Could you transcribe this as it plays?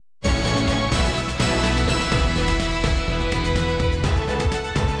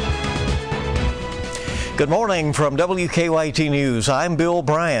Good morning from WKYT News. I'm Bill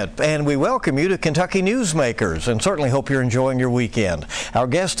Bryant, and we welcome you to Kentucky Newsmakers, and certainly hope you're enjoying your weekend. Our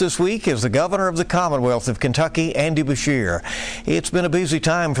guest this week is the Governor of the Commonwealth of Kentucky, Andy Beshear. It's been a busy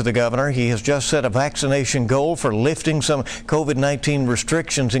time for the governor. He has just set a vaccination goal for lifting some COVID-19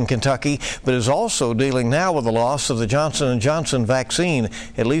 restrictions in Kentucky, but is also dealing now with the loss of the Johnson & Johnson vaccine,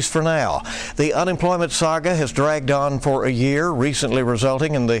 at least for now. The unemployment saga has dragged on for a year, recently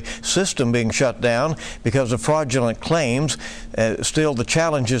resulting in the system being shut down because of fraudulent claims. Still, the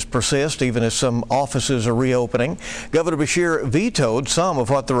challenges persist, even as some offices are reopening. Governor Beshear vetoed some of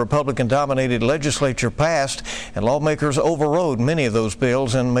what the Republican-dominated legislature passed, and lawmakers overrode many of those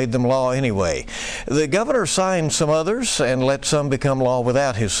bills and made them law anyway. The governor signed some others and let some become law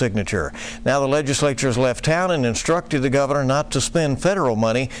without his signature. Now the legislature has left town and instructed the governor not to spend federal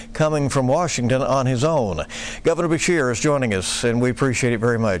money coming from Washington on his own. Governor Beshear is joining us, and we appreciate it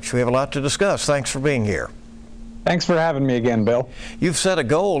very much. We have a lot to discuss. Thanks for being here. Thanks for having me again, Bill. You've set a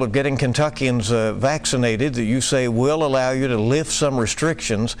goal of getting Kentuckians vaccinated that you say will allow you to lift some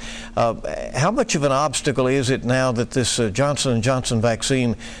restrictions. How much of an obstacle is it now that this Johnson & Johnson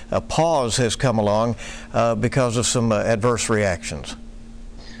vaccine pause has come along because of some adverse reactions?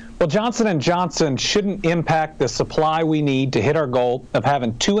 Well, Johnson & Johnson shouldn't impact the supply we need to hit our goal of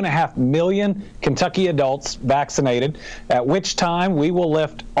having 2.5 million Kentucky adults vaccinated, at which time we will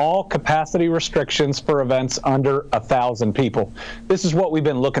lift all capacity restrictions for events under 1,000 people. This is what we've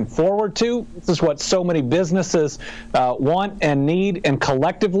been looking forward to. This is what so many businesses want and need, and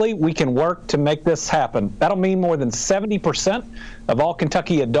collectively we can work to make this happen. That'll mean more than 70% of all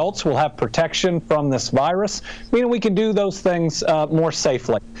Kentucky adults will have protection from this virus, meaning we can do those things more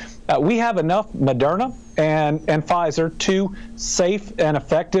safely. We have enough Moderna and Pfizer, two safe and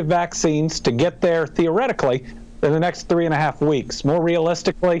effective vaccines, to get there theoretically in the next 3.5 weeks. More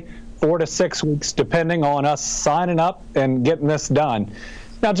realistically, 4 to 6 weeks, depending on us signing up and getting this done.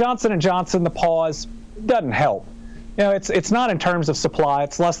 Now, Johnson & Johnson, the pause doesn't help. You know, it's not in terms of supply.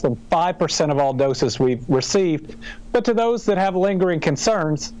 It's less than 5% of all doses we've received. But to those that have lingering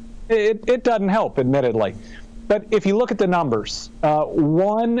concerns, it doesn't help, admittedly. But if you look at the numbers,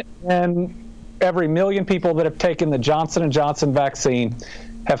 1 in every million people that have taken the Johnson & Johnson vaccine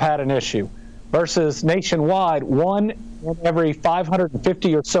have had an issue, versus nationwide, 1 in every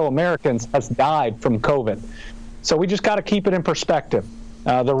 550 or so Americans has died from COVID. So we just got to keep it in perspective.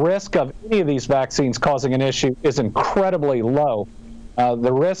 The risk of any of these vaccines causing an issue is incredibly low.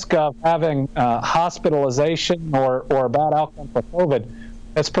 The risk of having hospitalization or a bad outcome for COVID,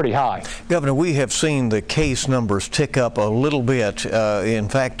 that's pretty high. Governor, we have seen the case numbers tick up a little bit. In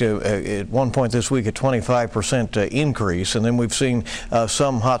fact, at one point this week, a 25% increase, and then we've seen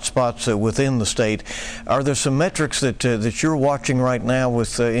some hot spots within the state. Are there some metrics that you're watching right now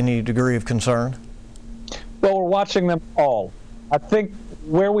with any degree of concern? Well, we're watching them all. I think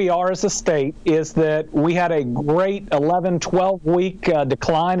where we are as a state is that we had a great 11, 12-week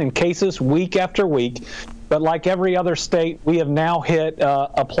decline in cases week after week. But like every other state, we have now hit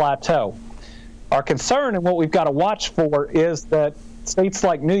a plateau. Our concern and what we've got to watch for is that states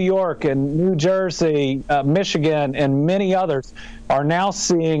like New York and New Jersey, Michigan, and many others are now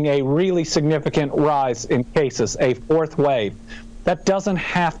seeing a really significant rise in cases, a fourth wave. That doesn't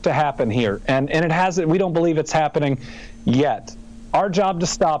have to happen here, and it hasn't. We don't believe it's happening yet. Our job to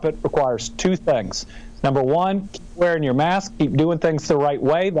stop it requires two things. Number one, keep wearing your mask, keep doing things the right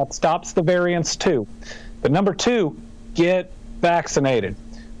way. That stops the variants too. But number two, get vaccinated.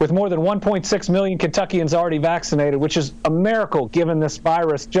 With more than 1.6 million Kentuckians already vaccinated, which is a miracle given this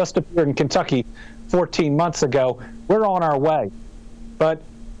virus just appeared in Kentucky 14 months ago, we're on our way. But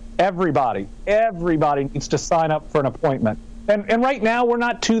everybody needs to sign up for an appointment. And right now, we're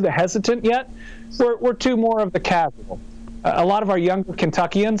not too the hesitant yet. We're too more of the casual. A lot of our younger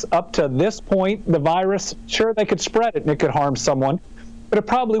Kentuckians, up to this point, the virus, sure, they could spread it and it could harm someone, but it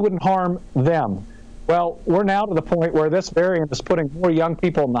probably wouldn't harm them. Well, we're now to the point where this variant is putting more young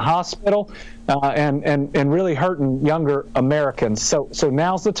people in the hospital and really hurting younger Americans. So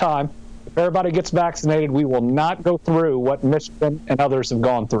now's the time. If everybody gets vaccinated, we will not go through what Michigan and others have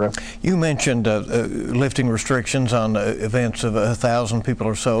gone through. You mentioned lifting restrictions on events of 1,000 people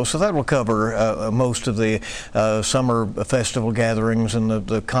or so that will cover most of the summer festival gatherings and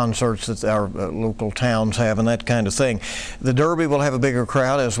the concerts that our local towns have and that kind of thing. The Derby will have a bigger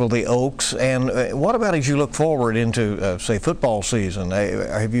crowd, as will the Oaks. And what about as you look forward into, say, football season?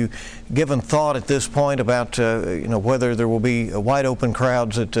 Have you given thought at this point about whether there will be wide open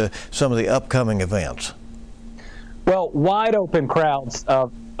crowds at some of the upcoming events? Well, wide open crowds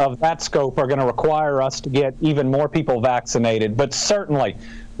of that scope are going to require us to get even more people vaccinated. But certainly,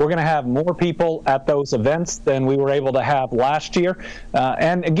 We're going to have more people at those events than we were able to have last year.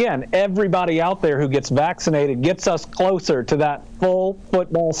 And again, everybody out there who gets vaccinated gets us closer to that full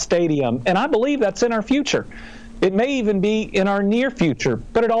football stadium. And I believe that's in our future. It may even be in our near future,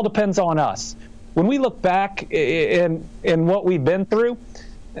 but it all depends on us. When we look back in what we've been through,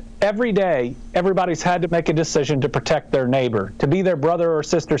 every day, everybody's had to make a decision to protect their neighbor, to be their brother or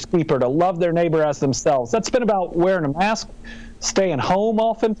sister's keeper, to love their neighbor as themselves. That's been about wearing a mask, staying home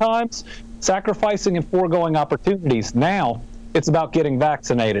oftentimes, sacrificing and foregoing opportunities. Now, it's about getting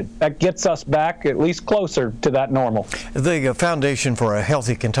vaccinated. That gets us back at least closer to that normal. The Foundation for a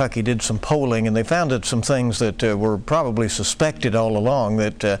Healthy Kentucky did some polling, and they found that some things that were probably suspected all along,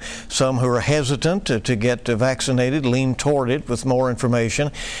 that some who are hesitant to get vaccinated lean toward it with more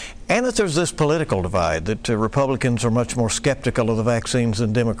information, and that there's this political divide, that Republicans are much more skeptical of the vaccines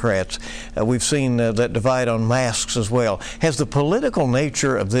than Democrats. We've seen that divide on masks as well. Has the political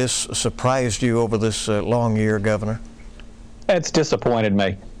nature of this surprised you over this long year, Governor? It's disappointed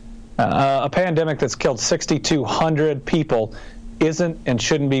me. A pandemic that's killed 6,200 people isn't and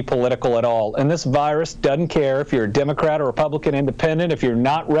shouldn't be political at all. And this virus doesn't care if you're a Democrat or Republican, independent, if you're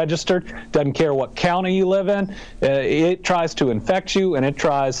not registered, doesn't care what county you live in. It tries to infect you and it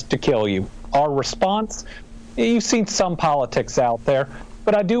tries to kill you. Our response, you've seen some politics out there,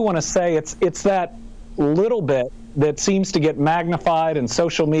 but I do want to say it's that little bit that seems to get magnified in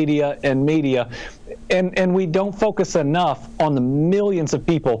social media and media, and we don't focus enough on the millions of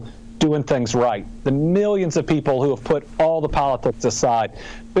people doing things right, the millions of people who have put all the politics aside.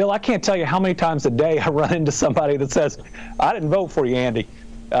 Bill, I can't tell you how many times a day I run into somebody that says, I didn't vote for you, Andy,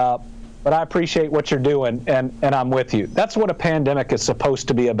 but I appreciate what you're doing, and I'm with you. That's what a pandemic is supposed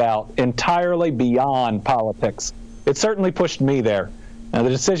to be about, entirely beyond politics. It certainly pushed me there. Now, the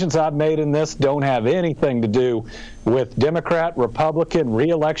decisions I've made in this don't have anything to do with Democrat, Republican,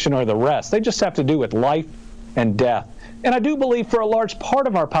 re-election, or the rest. They just have to do with life and death. And I do believe for a large part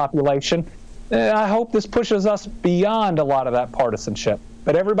of our population, I hope this pushes us beyond a lot of that partisanship.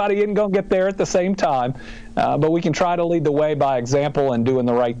 But everybody isn't going to get there at the same time. But we can try to lead the way by example and doing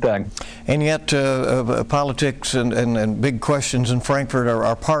the right thing. And yet politics and big questions in Frankfort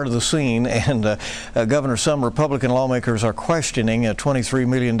are part of the scene. And Governor, some Republican lawmakers are questioning a $23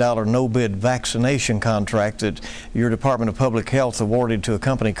 million no-bid vaccination contract that your Department of Public Health awarded to a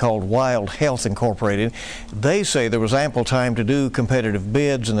company called Wild Health Incorporated. They say there was ample time to do competitive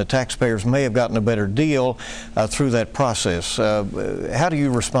bids and the taxpayers may have gotten a better deal through that process. How do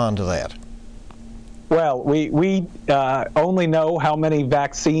you respond to that? Well, we only know how many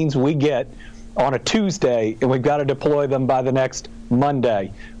vaccines we get on a Tuesday, and we've got to deploy them by the next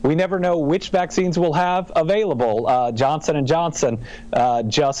Monday. We never know which vaccines we'll have available. Johnson & Johnson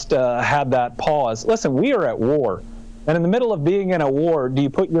just had that pause. Listen, we are at war. And in the middle of being in a war, do you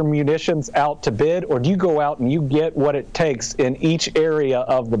put your munitions out to bid, or do you go out and you get what it takes in each area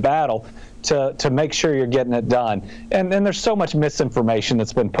of the battle to make sure you're getting it done? And there's so much misinformation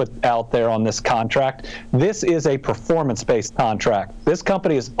that's been put out there on this contract. This is a performance-based contract. This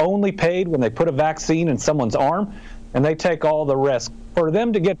company is only paid when they put a vaccine in someone's arm, and they take all the risk. For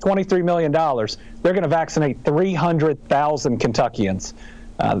them to get $23 million, they're going to vaccinate 300,000 Kentuckians.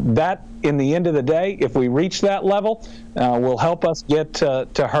 That, in the end of the day, if we reach that level, will help us get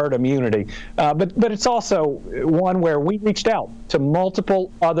to herd immunity. But it's also one where we reached out to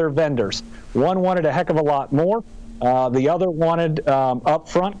multiple other vendors. One wanted a heck of a lot more. The other wanted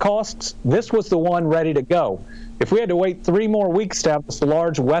upfront costs. This was the one ready to go. If we had to wait 3 more weeks to have this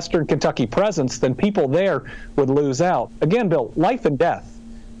large Western Kentucky presence, then people there would lose out. Again, Bill, life and death.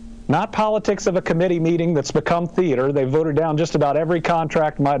 Not politics of a committee meeting that's become theater. They voted down just about every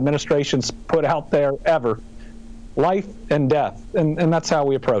contract my administration's put out there ever. Life and death, and that's how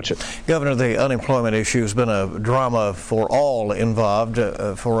we approach it. Governor, the unemployment issue has been a drama for all involved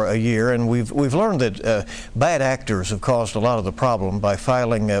for a year, and we've learned that bad actors have caused a lot of the problem by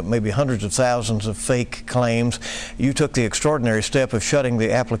filing maybe hundreds of thousands of fake claims. You took the extraordinary step of shutting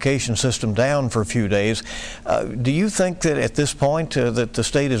the application system down for a few days. Do you think that at this point that the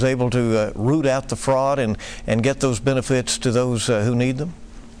state is able to root out the fraud and get those benefits to those who need them?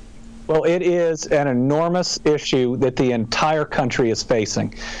 Well, it is an enormous issue that the entire country is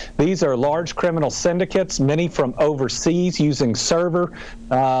facing. These are large criminal syndicates, many from overseas, using server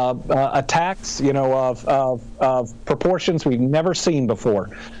attacks, of proportions we've never seen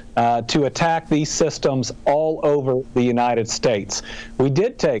before. to attack these systems all over the United States. We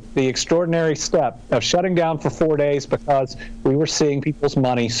did take the extraordinary step of shutting down for 4 days because we were seeing people's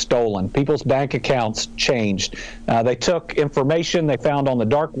money stolen, people's bank accounts changed. They took information they found on the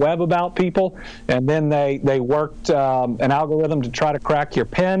dark web about people, and then they worked an algorithm to try to crack your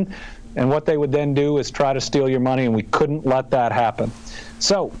PIN. And what they would then do is try to steal your money, and we couldn't let that happen.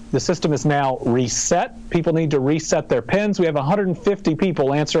 So the system is now reset. People need to reset their PINs. We have 150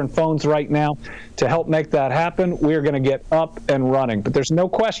 people answering phones right now to help make that happen. We're going to get up and running. But there's no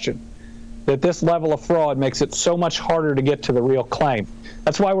question that this level of fraud makes it so much harder to get to the real claim.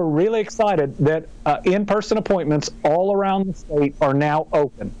 That's why we're really excited that in-person appointments all around the state are now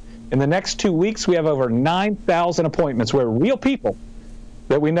open. In the next 2 weeks, we have over 9,000 appointments where real people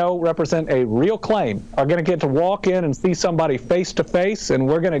that we know represent a real claim are going to get to walk in and see somebody face to face, and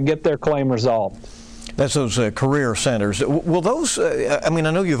we're going to get their claim resolved. That's those career centers. Will those, I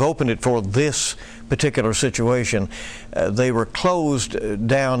know you've opened it for this particular situation. They were closed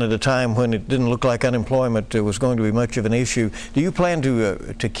down at a time when it didn't look like unemployment was going to be much of an issue. Do you plan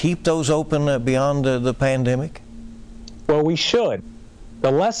to keep those open beyond the pandemic? Well, we should.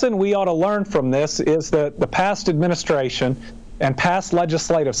 The lesson we ought to learn from this is that the past administration and past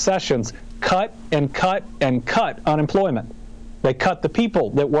legislative sessions cut and cut and cut unemployment. They cut the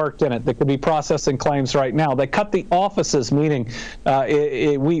people that worked in it that could be processing claims right now. They cut the offices, meaning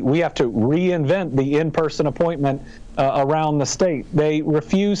we have to reinvent the in-person appointment around the state. They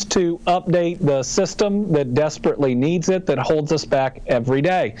refuse to update the system that desperately needs it, that holds us back every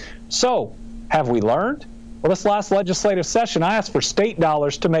day. So, have we learned? Well, this last legislative session, I asked for state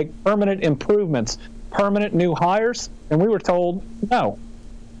dollars to make permanent improvements, permanent new hires, and we were told no.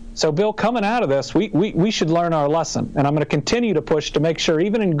 So, Bill, coming out of this, we should learn our lesson, and I'm going to continue to push to make sure,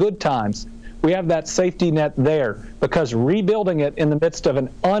 even in good times, we have that safety net there, because rebuilding it in the midst of an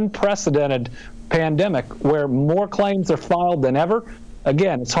unprecedented pandemic where more claims are filed than ever,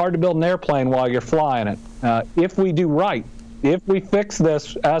 again, it's hard to build an airplane while you're flying it. If we do right, if we fix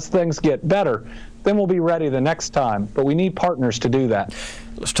this as things get better, then we'll be ready the next time. But we need partners to do that.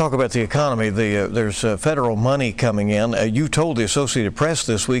 Let's talk about the economy. There's federal money coming in. You told the Associated Press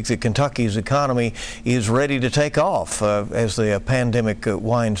this week that Kentucky's economy is ready to take off as the pandemic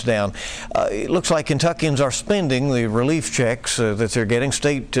winds down. It looks like Kentuckians are spending the relief checks that they're getting.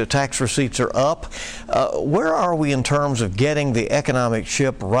 State tax receipts are up. Where are we in terms of getting the economic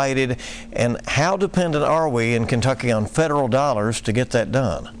ship righted, and how dependent are we in Kentucky on federal dollars to get that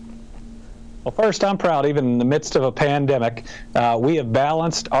done? Well, first, I'm proud, even in the midst of a pandemic, we have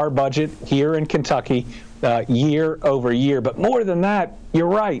balanced our budget here in Kentucky year over year. But more than that, you're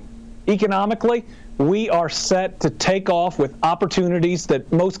right. Economically, we are set to take off with opportunities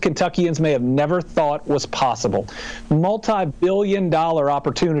that most Kentuckians may have never thought was possible. Multi-billion-dollar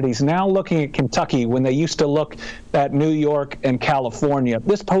opportunities now looking at Kentucky when they used to look at New York and California.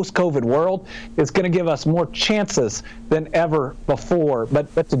 This post-COVID world is going to give us more chances than ever before.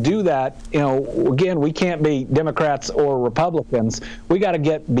 But to do that, again, we can't be Democrats or Republicans. We got to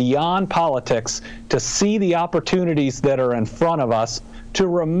get beyond politics to see the opportunities that are in front of us, to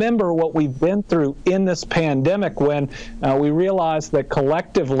remember what we've been through in this pandemic when we realize that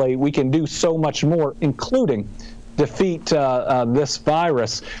collectively we can do so much more, including defeat this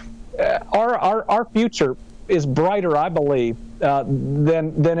virus. Our future is brighter, I believe,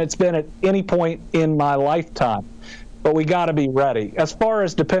 than it's been at any point in my lifetime. But we got to be ready. As far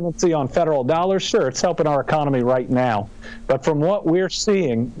as dependency on federal dollars, sure, it's helping our economy right now. But from what we're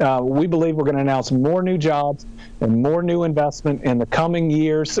seeing, we believe we're going to announce more new jobs and more new investment in the coming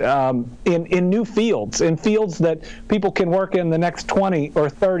years in new fields, in fields that people can work in the next 20 or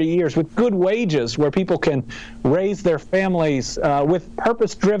 30 years with good wages, where people can raise their families with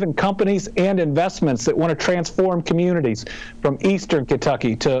purpose-driven companies and investments that want to transform communities from eastern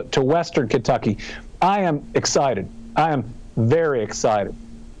Kentucky to western Kentucky. I am excited. I am very excited.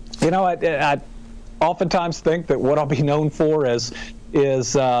 I oftentimes think that what I'll be known for is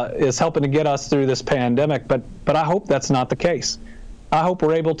helping to get us through this pandemic, but I hope that's not the case. I hope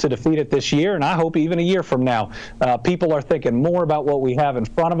we're able to defeat it this year, and I hope even a year from now, people are thinking more about what we have in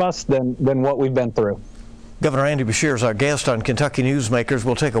front of us than what we've been through. Governor Andy Beshear is our guest on Kentucky Newsmakers.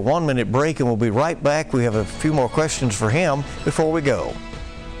 We'll take a 1-minute break, and we'll be right back. We have a few more questions for him before we go.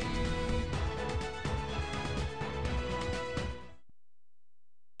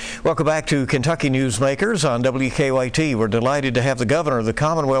 Welcome back to Kentucky Newsmakers on WKYT. We're delighted to have the governor of the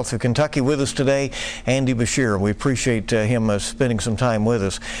Commonwealth of Kentucky with us today, Andy Beshear. We appreciate him spending some time with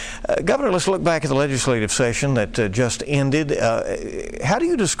us. Governor, let's look back at the legislative session that just ended. How do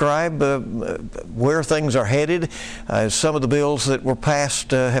you describe where things are headed? Some of the bills that were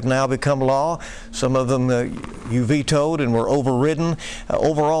passed have now become law. Some of them you vetoed and were overridden.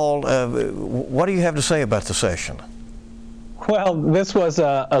 Overall, what do you have to say about the session? Well, this was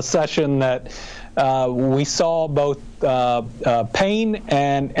a session that we saw both pain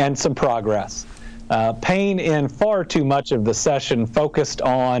and some progress. Pain in far too much of the session focused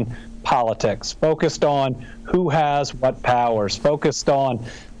on politics, focused on who has what powers, focused on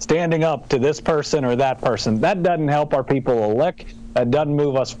standing up to this person or that person. That doesn't help our people a lick. That doesn't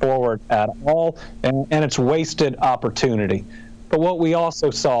move us forward at all, and it's wasted opportunity. But what we also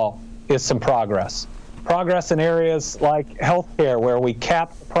saw is some progress. Progress in areas like healthcare, where we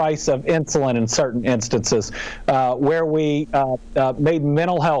capped the price of insulin in certain instances, where we made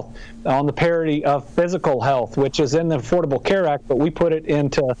mental health on the parity of physical health, which is in the Affordable Care Act, but we put it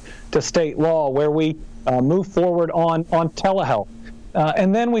into state law, where we move forward on telehealth.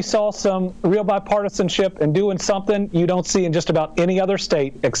 And then we saw some real bipartisanship and doing something you don't see in just about any other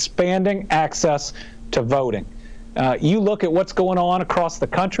state, expanding access to voting. You look at what's going on across the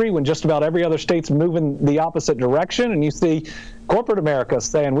country when just about every other state's moving the opposite direction, and you see corporate America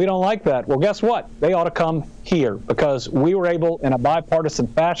saying, we don't like that. Well, guess what? They ought to come here, because we were able, in a bipartisan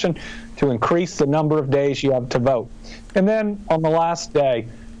fashion, to increase the number of days you have to vote. And then on the last day,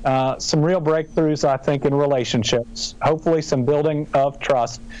 some real breakthroughs, I think, in relationships, hopefully some building of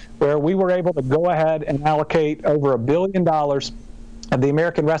trust, where we were able to go ahead and allocate over $1 billion of the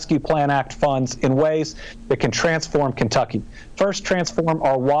American Rescue Plan Act funds in ways that can transform Kentucky. First, transform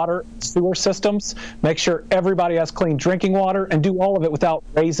our water and sewer systems, make sure everybody has clean drinking water, and do all of it without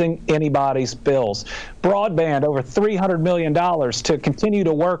raising anybody's bills. Broadband, over $300 million to continue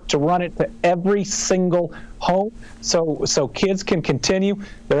to work to run it to every single home, so kids can continue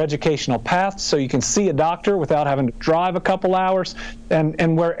their educational paths, so you can see a doctor without having to drive a couple hours,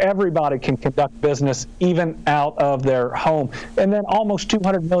 and where everybody can conduct business even out of their home. And then almost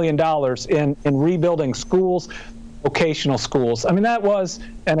 $200 million in rebuilding schools, vocational schools. I mean, that was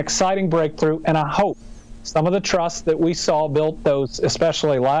an exciting breakthrough, and I hope some of the trust that we saw built those,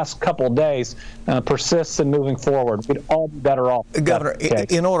 especially last couple of days, persists in moving forward. We'd all be better off. Governor,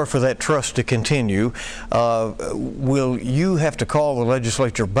 in order for that trust to continue, will you have to call the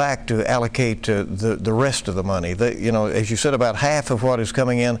legislature back to allocate the rest of the money? As you said, about half of what is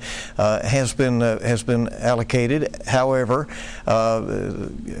coming in has been allocated. However,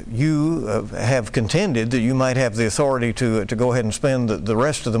 you have contended that you might have the authority to go ahead and spend the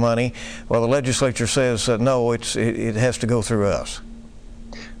rest of the money, while the legislature says no, it has to go through us.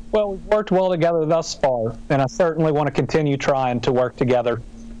 Well, we've worked well together thus far, and I certainly want to continue trying to work together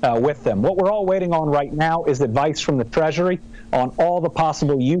with them. What we're all waiting on right now is advice from the Treasury on all the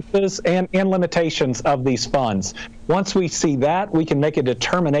possible uses and limitations of these funds. Once we see that, we can make a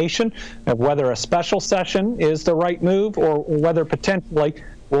determination of whether a special session is the right move, or whether potentially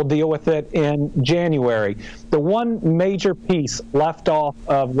we'll deal with it in January. The one major piece left off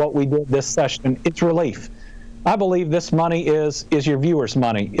of what we did this session is relief. I believe this money is your viewers'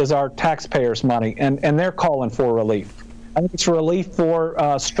 money, is our taxpayers' money, and they're calling for relief. I think it's relief for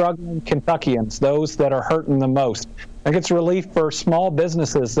struggling Kentuckians, those that are hurting the most. I think it's relief for small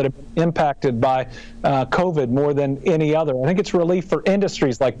businesses that have been impacted by COVID more than any other. I think it's relief for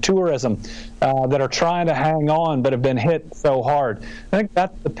industries like tourism that are trying to hang on but have been hit so hard. I think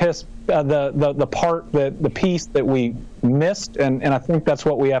that's the piece that we missed, and I think that's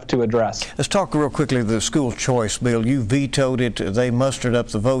what we have to address. Let's talk real quickly the school choice bill. You vetoed it. They mustered up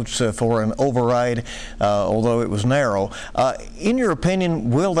the votes for an override, although it was narrow. In your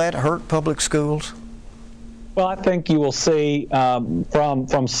opinion, will that hurt public schools? Well, I think you will see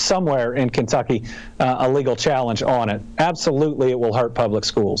from somewhere in Kentucky a legal challenge on it. Absolutely, it will hurt public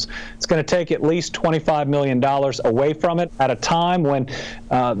schools. It's going to take at least $25 million away from it at a time when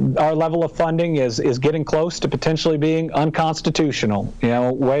our level of funding is getting close to potentially being unconstitutional. You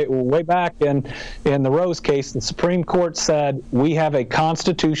know, way back in the Rose case, the Supreme Court said we have a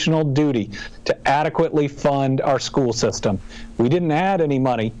constitutional duty to adequately fund our school system. We didn't add any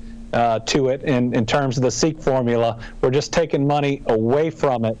money to it in terms of the SEEK formula. We're just taking money away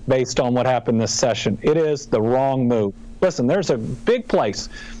from it based on what happened this session. It is the wrong move. Listen, there's a big place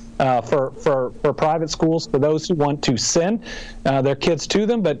for private schools for those who want to send their kids to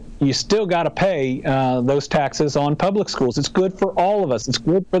them, but you still got to pay those taxes on public schools. It's good for all of us. It's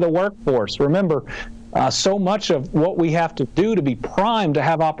good for the workforce. Remember, So much of what we have to do to be primed to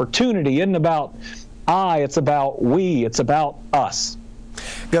have opportunity isn't about it's about we, it's about us.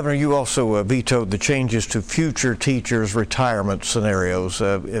 Governor, you also vetoed the changes to future teachers' retirement scenarios.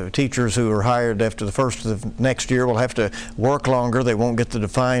 Teachers who are hired after the first of next year will have to work longer. They won't get the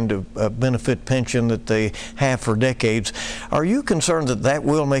defined benefit pension that they have for decades. Are you concerned that that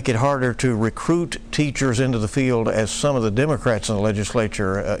will make it harder to recruit teachers into the field, as some of the Democrats in the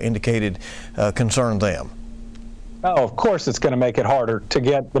legislature indicated concerned them? Oh, of course it's going to make it harder to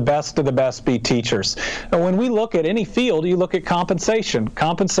get the best of the best be teachers. And when we look at any field, you look at compensation.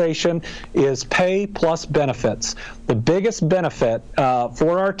 Compensation is pay plus benefits. The biggest benefit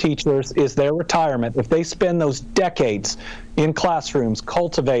for our teachers is their retirement. If they spend those decades in classrooms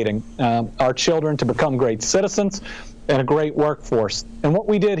cultivating our children to become great citizens and a great workforce. And what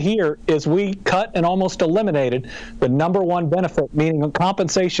we did here is we cut and almost eliminated the number one benefit, meaning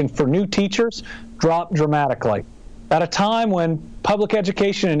compensation for new teachers dropped dramatically. At a time when public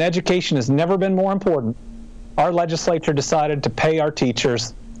education and education has never been more important, our legislature decided to pay our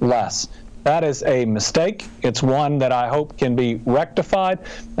teachers less. That is a mistake. It's one that I hope can be rectified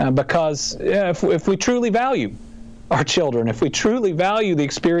because if we truly value our children, if we truly value the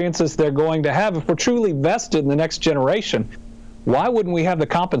experiences they're going to have, if we're truly vested in the next generation, why wouldn't we have the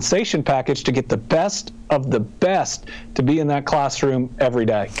compensation package to get the best of the best to be in that classroom every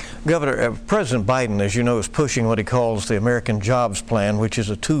day? Governor, President Biden, as you know, is pushing what he calls the American Jobs Plan, which is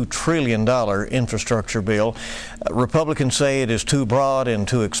a $2 trillion infrastructure bill. Republicans say it is too broad and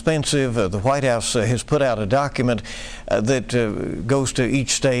too expensive. The White House has put out a document that goes to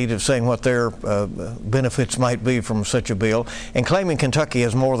each state of saying what their benefits might be from such a bill, and claiming Kentucky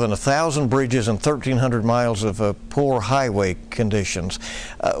has more than 1,000 bridges and 1,300 miles of poor highway conditions.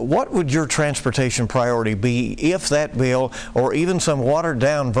 What would your transportation priority be if that bill, or even some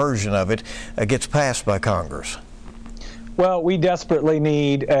watered-down version of it, gets passed by Congress? Well, we desperately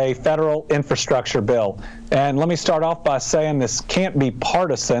need a federal infrastructure bill. And let me start off by saying this can't be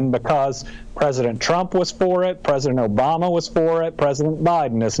partisan, because President Trump was for it, President Obama was for it, President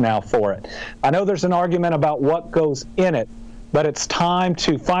Biden is now for it. I know there's an argument about what goes in it, but it's time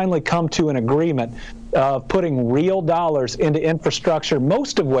to finally come to an agreement of putting real dollars into infrastructure,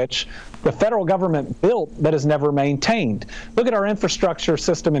 most of which the federal government built that is never maintained. Look at our infrastructure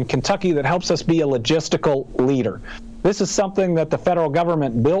system in Kentucky that helps us be a logistical leader. This is something that the federal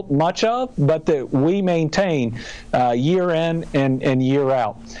government built much of, but that we maintain year in and year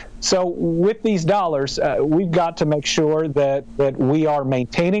out. So with these dollars, we've got to make sure that we are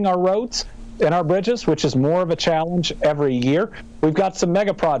maintaining our roads and our bridges, which is more of a challenge every year. We've got some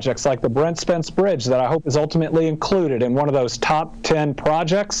mega projects like the Brent Spence Bridge that I hope is ultimately included in one of those top 10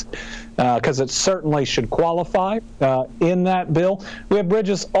 projects, because it certainly should qualify in that bill. We have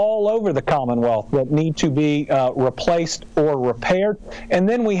bridges all over the Commonwealth that need to be replaced or repaired. And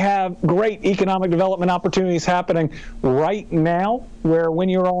then we have great economic development opportunities happening right now, where when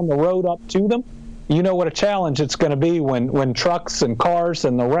you're on the road up to them, you know what a challenge it's going to be when trucks and cars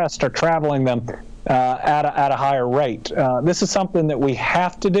and the rest are traveling them at a higher rate. This is something that we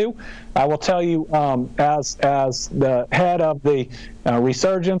have to do. I will tell you, as the head of the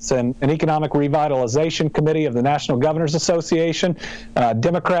Resurgence and Economic Revitalization Committee of the National Governors Association,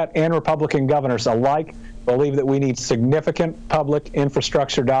 Democrat and Republican governors alike believe that we need significant public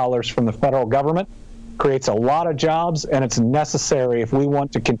infrastructure dollars from the federal government. Creates a lot of jobs, and it's necessary if we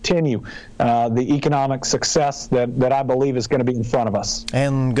want to continue the economic success that I believe is going to be in front of us.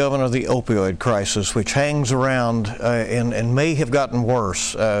 And, Governor, the opioid crisis, which hangs around and may have gotten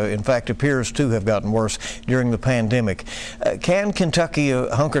worse, in fact appears to have gotten worse during the pandemic. Can Kentucky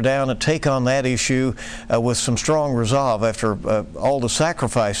hunker down and take on that issue with some strong resolve after all the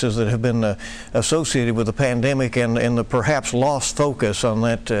sacrifices that have been associated with the pandemic and the perhaps lost focus on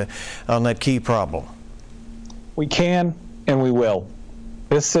that key problem? We can and we will.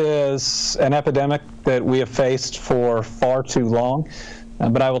 This is an epidemic that we have faced for far too long,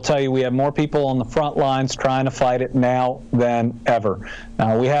 but I will tell you we have more people on the front lines trying to fight it now than ever.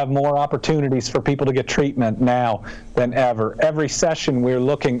 We have more opportunities for people to get treatment now than ever. Every session we're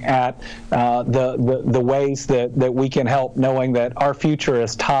looking at the ways that we can help, knowing that our future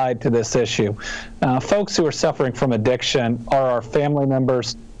is tied to this issue. Folks who are suffering from addiction are our family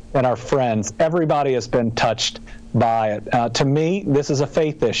members and our friends. Everybody has been touched by it. To me, this is a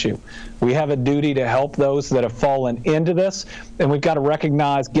faith issue. We have a duty to help those that have fallen into this, and we've got to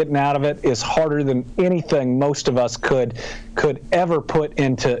recognize getting out of it is harder than anything most of us could ever put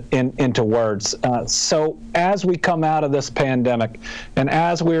into words. So as we come out of this pandemic, and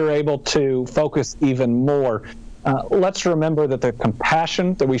as we are able to focus even more let's remember that the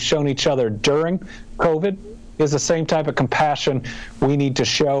compassion that we've shown each other during COVID is the same type of compassion we need to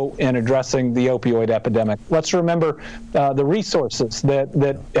show in addressing the opioid epidemic. Let's remember the resources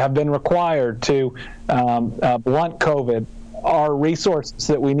that have been required to blunt COVID are resources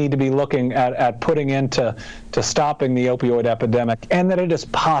that we need to be looking at putting into stopping the opioid epidemic, and that it is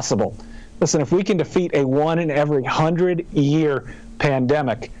possible. Listen, if we can defeat a 1 in every 100-year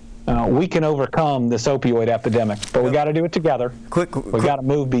pandemic, we can overcome this opioid epidemic. But we got to do it together. We got to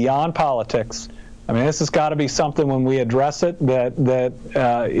move beyond politics. I mean, this has got to be something when we address it that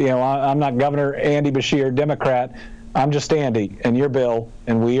I'm not Governor Andy Beshear, Democrat. I'm just Andy, and you're Bill,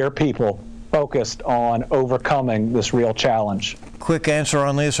 and we are people focused on overcoming this real challenge. Quick answer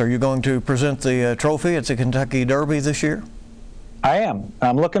on this. Are you going to present the trophy at the Kentucky Derby this year? I am.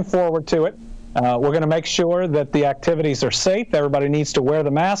 I'm looking forward to it. We're going to make sure that the activities are safe. Everybody needs to wear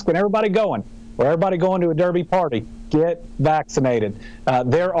the mask when everybody going to a Derby party. Get vaccinated.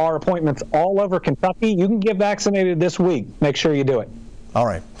 There are appointments all over Kentucky. You can get vaccinated this week. Make sure you do it. All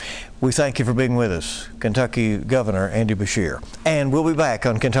right. We thank you for being with us, Kentucky Governor Andy Beshear. And we'll be back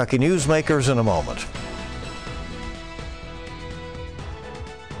on Kentucky Newsmakers in a moment.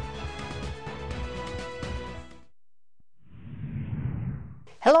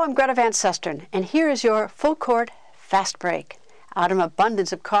 Hello, I'm Greta Van Susteren, and here is your Full Court Fast Break. Out of an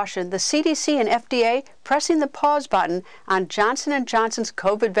abundance of caution, the CDC and FDA pressing the pause button on Johnson & Johnson's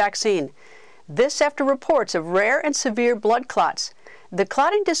COVID vaccine. This after reports of rare and severe blood clots. The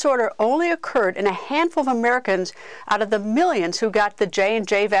clotting disorder only occurred in a handful of Americans out of the millions who got the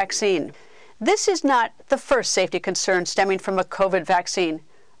J&J vaccine. This is not the first safety concern stemming from a COVID vaccine.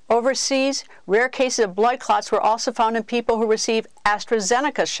 Overseas, rare cases of blood clots were also found in people who received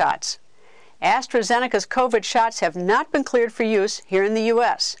AstraZeneca shots. AstraZeneca's COVID shots have not been cleared for use here in the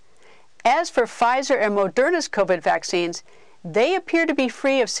U.S. As for Pfizer and Moderna's COVID vaccines, they appear to be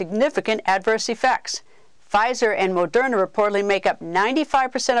free of significant adverse effects. Pfizer and Moderna reportedly make up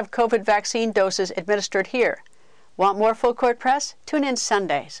 95% of COVID vaccine doses administered here. Want more Full Court Press? Tune in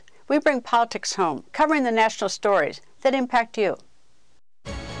Sundays. We bring politics home, covering the national stories that impact you.